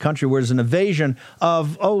border of this country where there's an invasion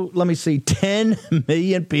of, 10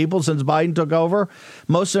 million people since Biden took over.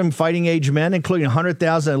 Most of them fighting age men, including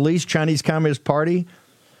 100,000 at least Chinese Communist Party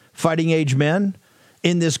fighting age men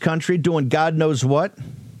in this country doing God knows what.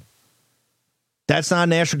 That's not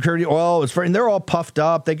national security. And they're all puffed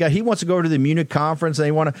up. He wants to go to the Munich conference.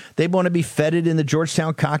 And they want to be feted in the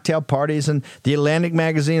Georgetown cocktail parties. And the Atlantic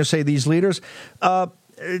magazine will say these leaders.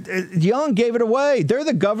 Young gave it away. They're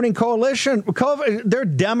the governing coalition. They're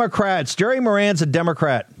Democrats. Jerry Moran's a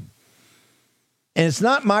Democrat. And it's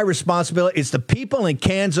not my responsibility. It's the people in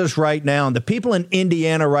Kansas right now, and the people in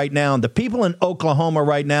Indiana right now, and the people in Oklahoma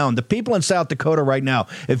right now, and the people in South Dakota right now.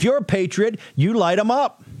 If you're a patriot, you light them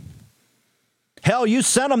up. Hell, you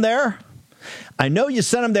sent them there. I know you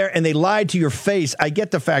sent them there, and they lied to your face. I get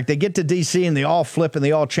the fact. They get to D.C., and they all flip, and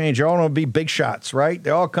they all change. They all want to be big shots, right? They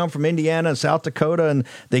all come from Indiana and South Dakota, and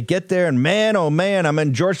they get there, and man, oh, man, I'm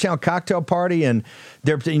in Georgetown cocktail party, and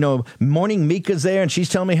they're, Morning Mika's there, and she's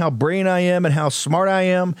telling me how brilliant I am and how smart I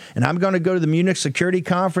am, and I'm going to go to the Munich Security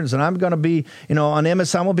Conference, and I'm going to be, on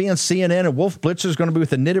MSN, I'm going to be on CNN, and Wolf Blitzer's going to be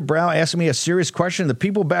with a knitted brow asking me a serious question. The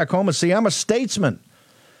people back home will see I'm a statesman.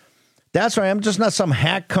 That's right. I'm just not some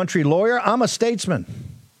hack country lawyer. I'm a statesman.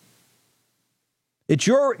 It's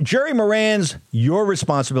Jerry Moran's your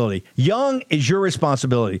responsibility. Young is your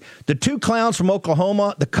responsibility. The two clowns from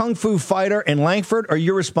Oklahoma, the Kung Fu Fighter and Langford, are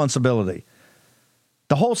your responsibility.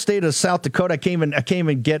 The whole state of South Dakota, I can't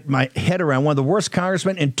even get my head around. One of the worst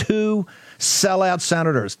congressmen and two sellout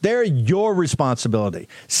senators. They're your responsibility.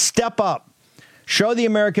 Step up. Show the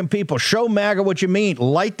American people, show MAGA what you mean.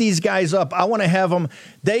 Light these guys up. I want to have them.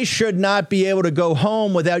 They should not be able to go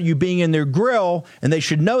home without you being in their grill, and they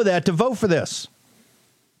should know that to vote for this.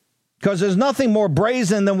 Because there's nothing more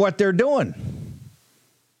brazen than what they're doing.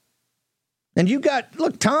 And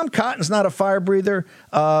Tom Cotton's not a fire breather.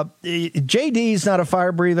 JD's not a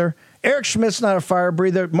fire breather. Eric Schmidt's not a fire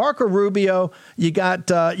breather. Marco Rubio. You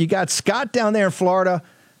got Scott down there in Florida.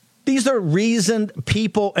 These are reasoned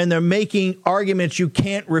people, and they're making arguments you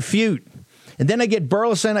can't refute. And then I get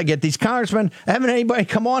Burleson, I get these congressmen. I haven't anybody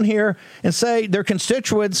come on here and say their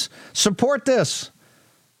constituents support this.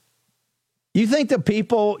 You think the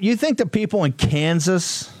people in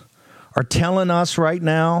Kansas are telling us right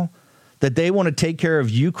now that they want to take care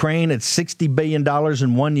of Ukraine at $60 billion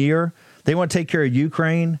in 1 year? They want to take care of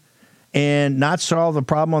Ukraine and not solve the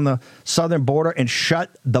problem on the southern border and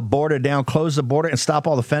shut the border down, close the border, and stop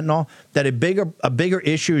all the fentanyl, that a bigger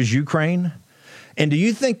issue is Ukraine? And do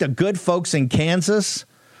you think the good folks in Kansas,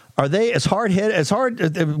 are they as hard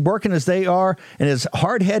working as they are and as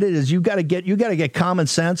hard-headed as you got to get common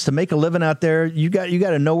sense to make a living out there? You got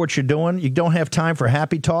to know what you're doing. You don't have time for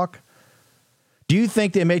happy talk. Do you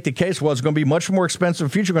think they make the case, well, it's going to be much more expensive in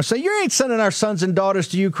the future? Going to say, you ain't sending our sons and daughters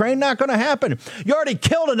to Ukraine. Not going to happen. You already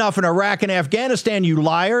killed enough in Iraq and Afghanistan, you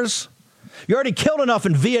liars. You already killed enough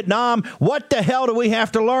in Vietnam. What the hell do we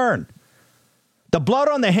have to learn? The blood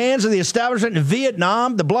on the hands of the establishment in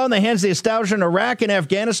Vietnam, the blood on the hands of the establishment in Iraq and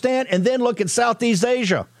Afghanistan, and then look at Southeast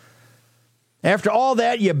Asia. After all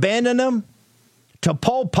that, you abandon them to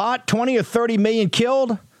Pol Pot, 20 or 30 million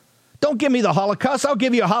killed. Don't give me the Holocaust. I'll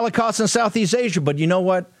give you a Holocaust in Southeast Asia. But you know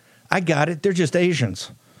what? I got it. They're just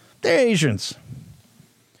Asians. They're Asians.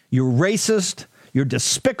 You're racist. You're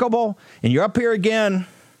despicable. And you're up here again.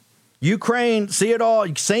 Ukraine, see it all.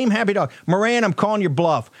 Same happy dog. Moran, I'm calling your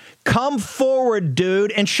bluff. Come forward,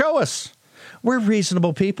 dude, and show us. We're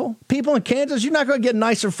reasonable people. People in Kansas, you're not going to get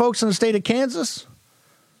nicer folks in the state of Kansas.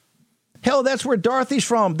 Hell, that's where Dorothy's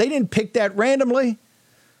from. They didn't pick that randomly.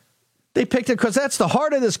 They picked it because that's the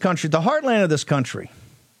heart of this country, the heartland of this country.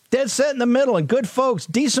 Dead set in the middle, and good folks,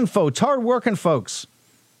 decent folks, hard-working folks.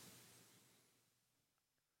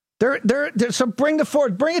 So bring the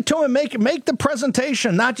forward, bring it to them, make the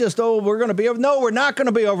presentation, not just, we're going to be over. No, we're not going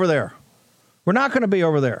to be over there. We're not going to be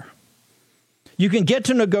over there. You can get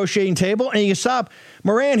to a negotiating table and you can stop.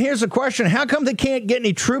 Moran, here's a question. How come they can't get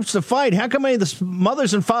any troops to fight? How come any of the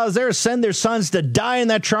mothers and fathers there send their sons to die in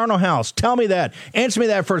that charnel house? Tell me that. Answer me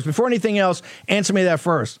that first. Before anything else, answer me that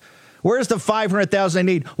first. Where's the 500,000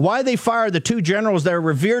 they need? Why they fired the two generals that are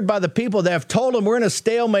revered by the people that have told them we're in a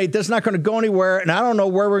stalemate, that's not going to go anywhere, and I don't know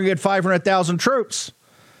where we're going to get 500,000 troops?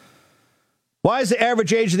 Why is the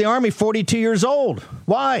average age of the Army 42 years old?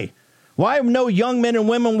 Why? Why no young men and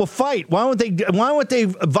women will fight? Why won't they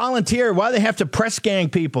volunteer? Why do they have to press gang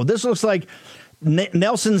people? This looks like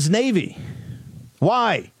Nelson's Navy.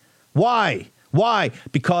 Why? Why?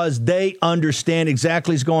 Because they understand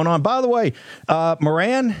exactly what's going on. By the way,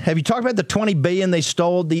 Moran, have you talked about the $20 billion they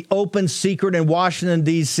stole, the open secret in Washington,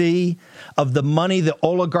 D.C., of the money the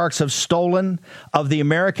oligarchs have stolen of the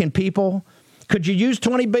American people? Could you use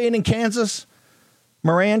 $20 billion in Kansas?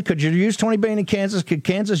 Moran, could you use $20 billion in Kansas? Could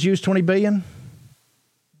Kansas use $20 billion?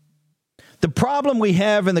 The problem we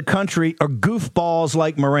have in the country are goofballs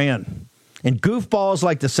like Moran. And goofballs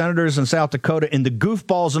like the senators in South Dakota and the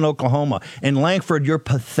goofballs in Oklahoma. And Langford, you're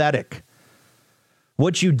pathetic.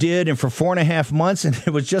 What you did, and for 4.5 months, and it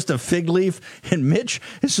was just a fig leaf. And Mitch,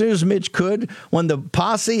 as soon as Mitch could, when the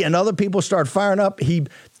posse and other people started firing up, he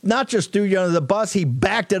not just threw you under the bus, he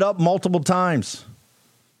backed it up multiple times.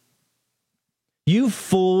 You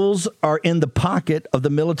fools are in the pocket of the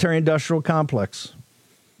military-industrial complex.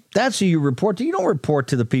 That's who you report to. You don't report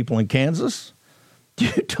to the people in Kansas. You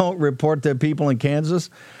don't report to people in Kansas.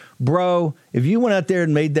 Bro, if you went out there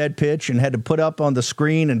and made that pitch and had to put up on the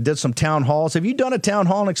screen and did some town halls, have you done a town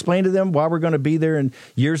hall and explained to them why we're going to be there in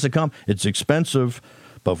years to come? It's expensive,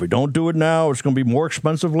 but if we don't do it now, it's going to be more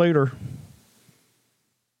expensive later.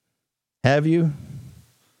 Have you?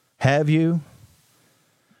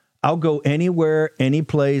 I'll go anywhere, any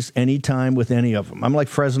place, anytime with any of them. I'm like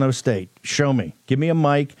Fresno State. Show me. Give me a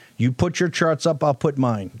mic. You put your charts up, I'll put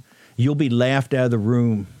mine. You'll be laughed out of the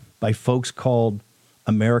room by folks called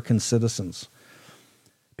American citizens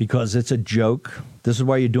because it's a joke. This is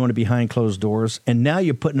why you're doing it behind closed doors. And now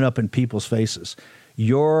you're putting it up in people's faces.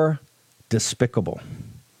 You're despicable.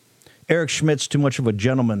 Eric Schmidt's too much of a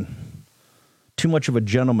gentleman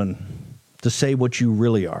to say what you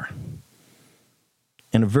really are.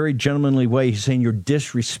 In a very gentlemanly way, he's saying you're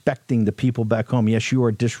disrespecting the people back home. Yes, you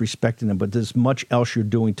are disrespecting them, but there's much else you're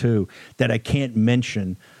doing too that I can't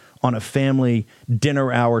mention on a family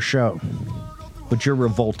dinner hour show. But you're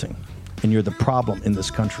revolting, and you're the problem in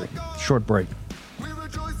this country. Short break.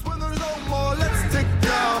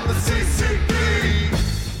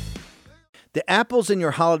 The apples in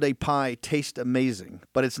your holiday pie taste amazing,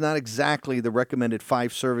 but it's not exactly the recommended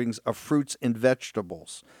 5 servings of fruits and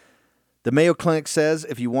vegetables. The Mayo Clinic says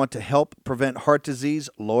if you want to help prevent heart disease,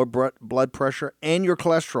 lower blood pressure, and your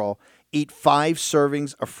cholesterol, eat 5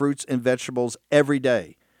 servings of fruits and vegetables every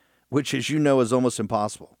day, which, as you know, is almost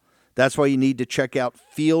impossible. That's why you need to check out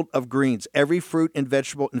Field of Greens. Every fruit and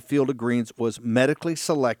vegetable in Field of Greens was medically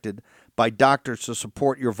selected by doctors to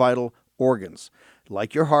support your vital organs,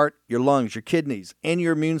 like your heart, your lungs, your kidneys, and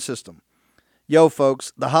your immune system. Yo,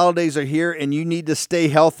 folks, the holidays are here, and you need to stay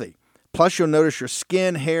healthy. Plus, you'll notice your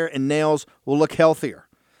skin, hair, and nails will look healthier.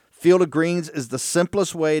 Field of Greens is the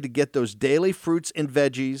simplest way to get those daily fruits and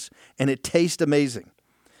veggies, and it tastes amazing.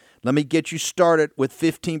 Let me get you started with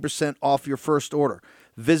 15% off your first order.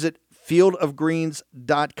 Visit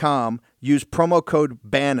fieldofgreens.com. Use promo code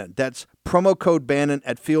Bannon. That's promo code Bannon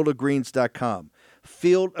at fieldofgreens.com.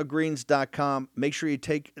 Fieldofgreens.com. Make sure you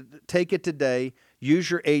take it today.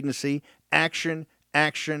 Use your agency. Action,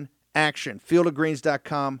 action, action.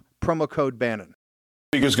 Fieldofgreens.com. Promo code Bannon.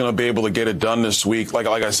 Speaker's going to be able to get it done this week, like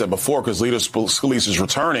I said before, because Leader Scalise is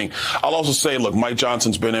returning. I'll also say, look, Mike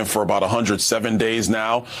Johnson's been in for about 107 days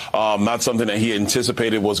now. Not something that he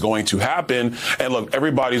anticipated was going to happen. And look,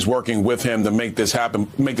 everybody's working with him to make this happen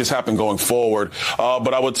going forward.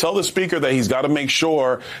 But I would tell the Speaker that he's got to make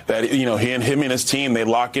sure that, he and his team, they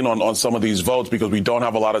lock in on some of these votes, because we don't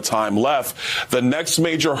have a lot of time left. The next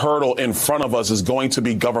major hurdle in front of us is going to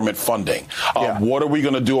be government funding. What are we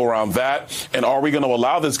going to do around that? And are we going to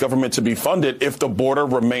allow this government to be funded if the border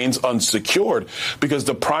remains unsecured? Because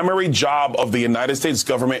the primary job of the United States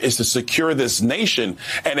government is to secure this nation.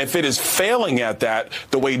 And if it is failing at that,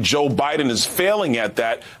 the way Joe Biden is failing at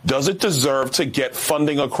that, does it deserve to get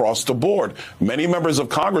funding across the board? Many members of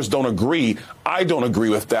Congress don't agree. I don't agree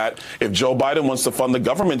with that. If Joe Biden wants to fund the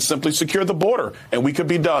government, simply secure the border and we could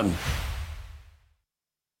be done.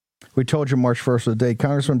 We told you March 1st of the day.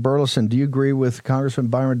 Congressman Burleson, do you agree with Congressman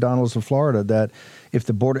Byron Donalds of Florida that if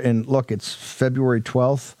the border, and look, it's February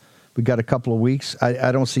 12th, we got a couple of weeks.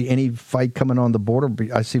 I don't see any fight coming on the border.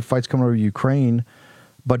 I see fights coming over Ukraine.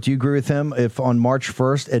 But do you agree with him if on March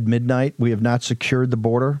 1st at midnight we have not secured the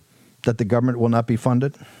border, that the government will not be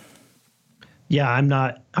funded? Yeah, I'm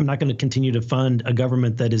not going to continue to fund a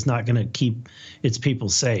government that is not going to keep its people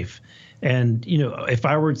safe. And, if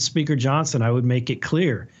I were Speaker Johnson, I would make it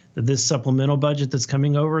clear that this supplemental budget that's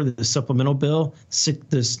coming over, this supplemental bill,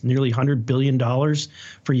 this nearly $100 billion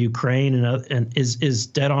for Ukraine and is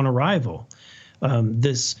dead on arrival.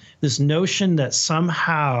 This notion that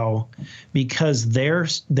somehow, because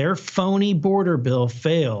their phony border bill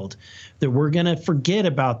failed, that we're going to forget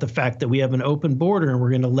about the fact that we have an open border and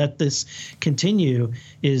we're going to let this continue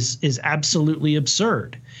is absolutely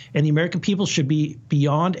absurd. And the American people should be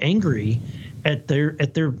beyond angry at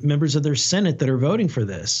their members of their Senate that are voting for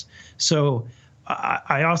this. So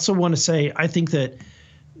I also want to say, I think that,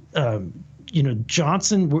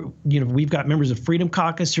 Johnson, we've got members of Freedom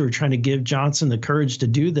Caucus who are trying to give Johnson the courage to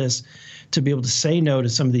do this, to be able to say no to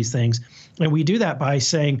some of these things. And we do that by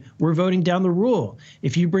saying we're voting down the rule.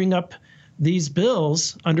 If you bring up these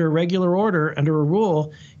bills under a regular order, under a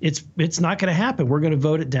rule, it's not going to happen. We're going to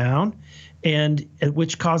vote it down, and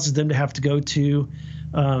which causes them to have to go to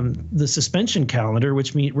the suspension calendar,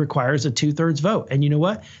 which requires a 2/3 vote. And you know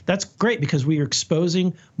what? That's great, because we are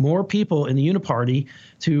exposing more people in the uniparty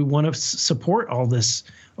to want to support all these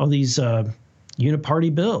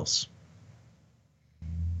uniparty bills.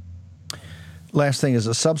 Last thing is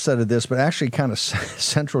a subset of this, but actually kind of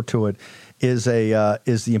central to it is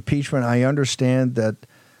the impeachment. I understand that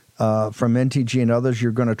from NTG and others,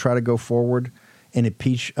 you're going to try to go forward and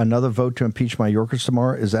impeach another vote to impeach Mayorkas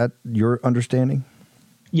tomorrow. Is that your understanding?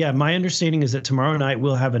 Yeah, my understanding is that tomorrow night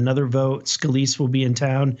we'll have another vote. Scalise will be in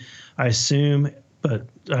town, I assume, but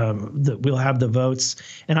that we'll have the votes.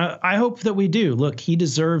 And I hope that we do. Look, he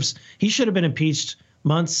should have been impeached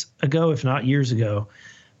months ago, if not years ago.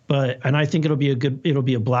 And I think it'll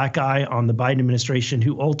be a black eye on the Biden administration,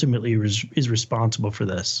 who ultimately is responsible for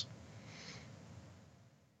this.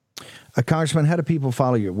 Congressman, how do people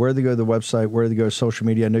follow you? Where do they go to the website? Where do they go to social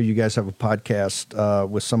media? I know you guys have a podcast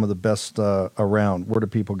with some of the best around. Where do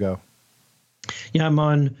people go? Yeah, I'm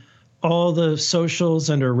on all the socials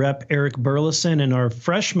under Rep. Eric Burleson, and our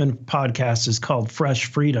freshman podcast is called Fresh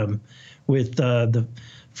Freedom, with the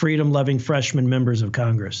freedom-loving freshman members of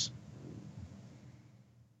Congress.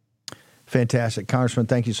 Fantastic. Congressman,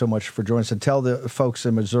 thank you so much for joining us. And tell the folks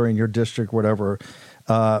in Missouri, in your district, whatever,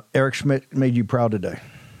 Eric Schmidt made you proud today.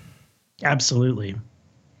 Absolutely.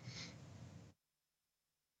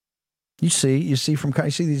 You see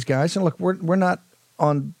these guys, and look, we're not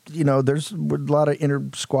on, there's a lot of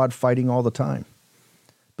inter-squad fighting all the time,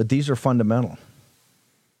 but these are fundamental.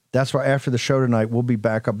 That's why after the show tonight, we'll be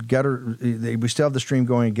back up. Getter, we still have the stream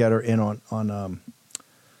going and Getter in on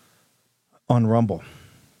Rumble.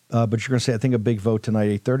 But you're going to say, I think, a big vote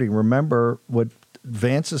tonight, 8:30. Remember what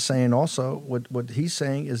Vance is saying also, what he's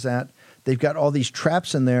saying is that they've got all these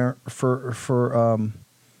traps in there for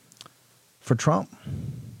Trump.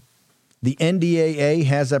 The NDAA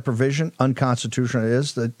has that provision, unconstitutional it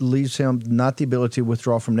is, that leaves him not the ability to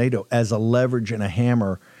withdraw from NATO as a leverage and a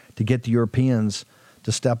hammer to get the Europeans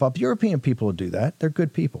to step up. European people will do that. They're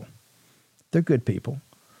good people. They're good people.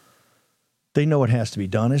 They know what has to be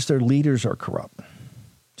done. It's their leaders are corrupt.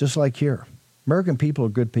 Just like here. American people are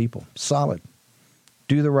good people, solid,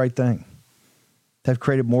 do the right thing. Have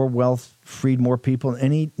created more wealth, freed more people than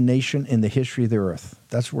any nation in the history of the earth.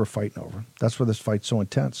 That's what we're fighting over. That's why this fight's so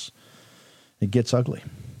intense. It gets ugly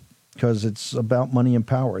because it's about money and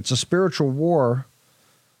power. It's a spiritual war.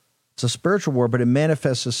 It's a spiritual war, but it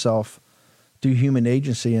manifests itself through human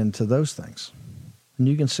agency into those things. And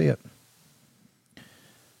you can see it.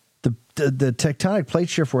 the tectonic plate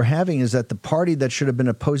shift we're having is that the party that should have been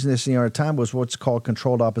opposing this the entire time was what's called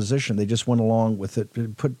controlled opposition. They just went along with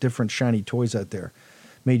it, put different shiny toys out there,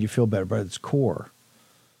 made you feel better. But at its core,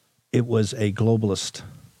 it was a globalist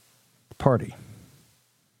party.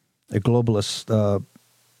 A globalist,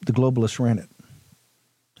 the globalists ran it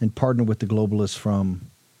and partnered with the globalists from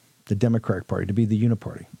the Democratic Party to be the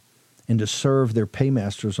uniparty and to serve their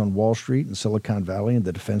paymasters on Wall Street and Silicon Valley and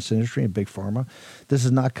the defense industry and big pharma. This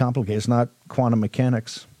is not complicated. It's not quantum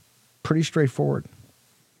mechanics. Pretty straightforward.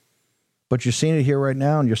 But you're seeing it here right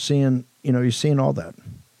now, and you're seeing all that.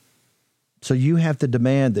 So you have to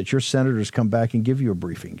demand that your senators come back and give you a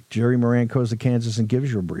briefing. Jerry Moran goes to Kansas and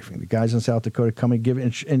gives you a briefing. The guys in South Dakota come and give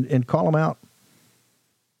and call them out.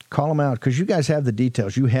 Call them out because you guys have the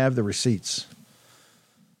details. You have the receipts.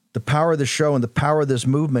 The power of the show and the power of this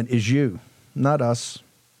movement is you, not us,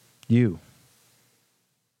 you.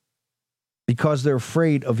 Because they're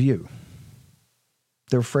afraid of you.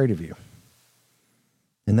 They're afraid of you.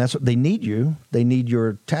 And that's what they need you. They need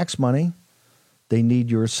your tax money. They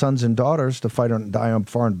need your sons and daughters to fight and die on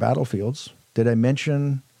foreign battlefields. Did I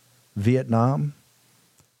mention Vietnam?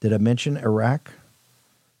 Did I mention Iraq?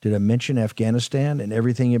 Did I mention Afghanistan and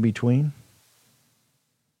everything in between?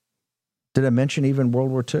 Did I mention even World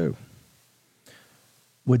War II?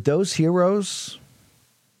 Would those heroes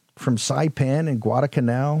from Saipan and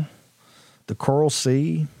Guadalcanal, the Coral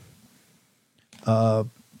Sea, going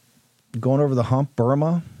over the hump,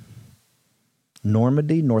 Burma,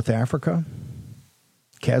 Normandy, North Africa,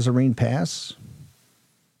 Kasserine Pass,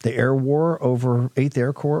 the air war over 8th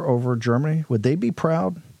Air Corps over Germany, would they be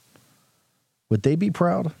proud? Would they be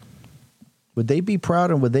proud? Would they be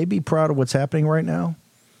proud, and would they be proud of what's happening right now?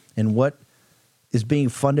 And what is being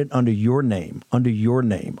funded under your name, under your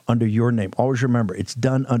name, under your name. Always remember, it's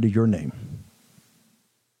done under your name.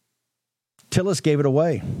 Tillis gave it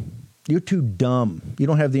away. You're too dumb. You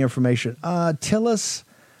don't have the information. Tillis,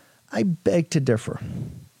 I beg to differ.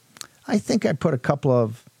 I think I put a couple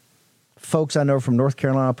of folks I know from North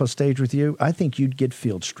Carolina up on stage with you. I think you'd get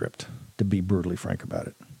field stripped, to be brutally frank about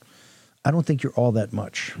it. I don't think you're all that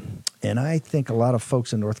much. And I think a lot of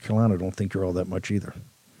folks in North Carolina don't think you're all that much either.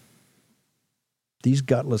 These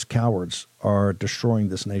gutless cowards are destroying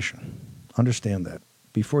this nation. Understand that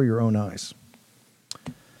before your own eyes.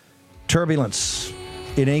 Turbulence.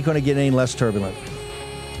 It ain't going to get any less turbulent.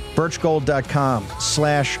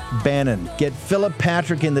 Birchgold.com/Bannon. Get Philip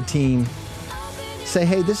Patrick in the team. Say,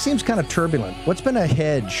 hey, this seems kind of turbulent. What's been a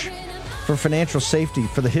hedge for financial safety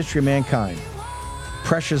for the history of mankind?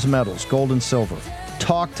 Precious metals, gold and silver.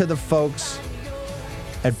 Talk to the folks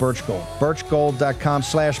at Birch Gold.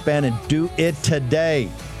 Birchgold.com/Bannon. Do it today.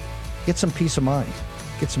 Get some peace of mind.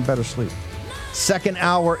 Get some better sleep. Second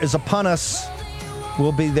hour is upon us.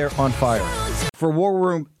 We'll be there on fire. For War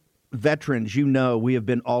Room veterans, you know we have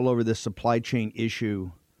been all over this supply chain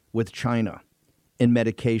issue with China and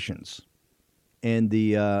medications and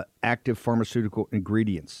the active pharmaceutical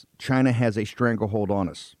ingredients. China has a stranglehold on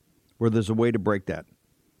us where there's a way to break that.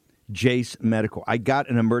 Jace Medical. I got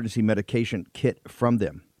an emergency medication kit from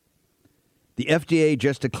them. The FDA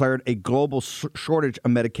just declared a global shortage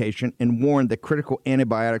of medication and warned that critical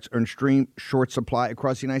antibiotics are in extreme short supply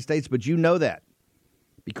across the United States. But you know that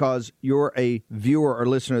because you're a viewer or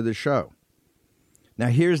listener to the show. Now,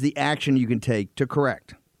 here's the action you can take to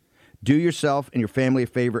correct. Do yourself and your family a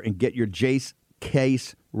favor and get your Jace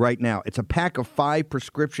case right now. It's a pack of 5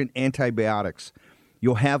 prescription antibiotics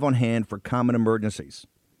you'll have on hand for common emergencies.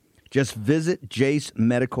 Just visit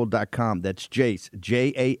jacemedical.com. That's Jace,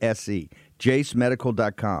 J-A-S-E,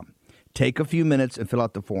 jacemedical.com. Take a few minutes and fill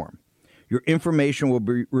out the form. Your information will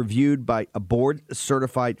be reviewed by a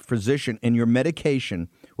board-certified physician, and your medication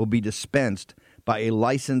will be dispensed by a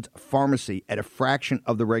licensed pharmacy at a fraction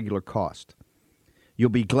of the regular cost. You'll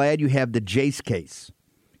be glad you have the Jace case.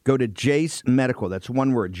 Go to Jace Medical, that's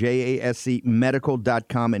one word, J-A-S-E,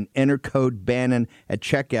 medical.com, and enter code Bannon at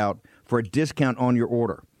checkout for a discount on your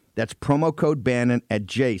order. That's promo code Bannon at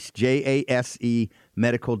Jace, J-A-S-E,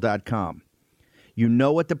 medical.com. You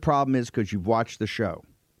know what the problem is because you've watched the show.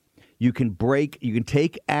 You can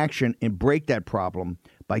take action and break that problem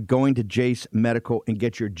by going to Jace Medical and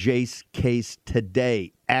get your Jace case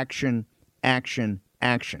today. Action, action,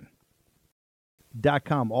 action.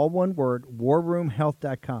 .com, all one word,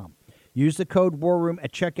 warroomhealth.com. Use the code WARROOM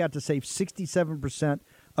at checkout to save 67%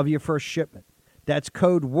 of your first shipment. That's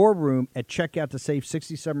code WARROOM at checkout to save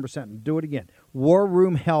 67%. And do it again. War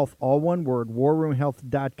Room Health, all one word,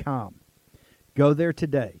 warroomhealth.com. Go there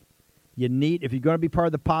today. If you're going to be part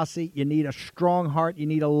of the posse, you need a strong heart. You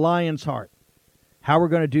need a lion's heart. How we're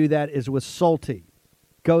going to do that is with Salty.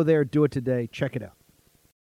 Go there, do it today. Check it out.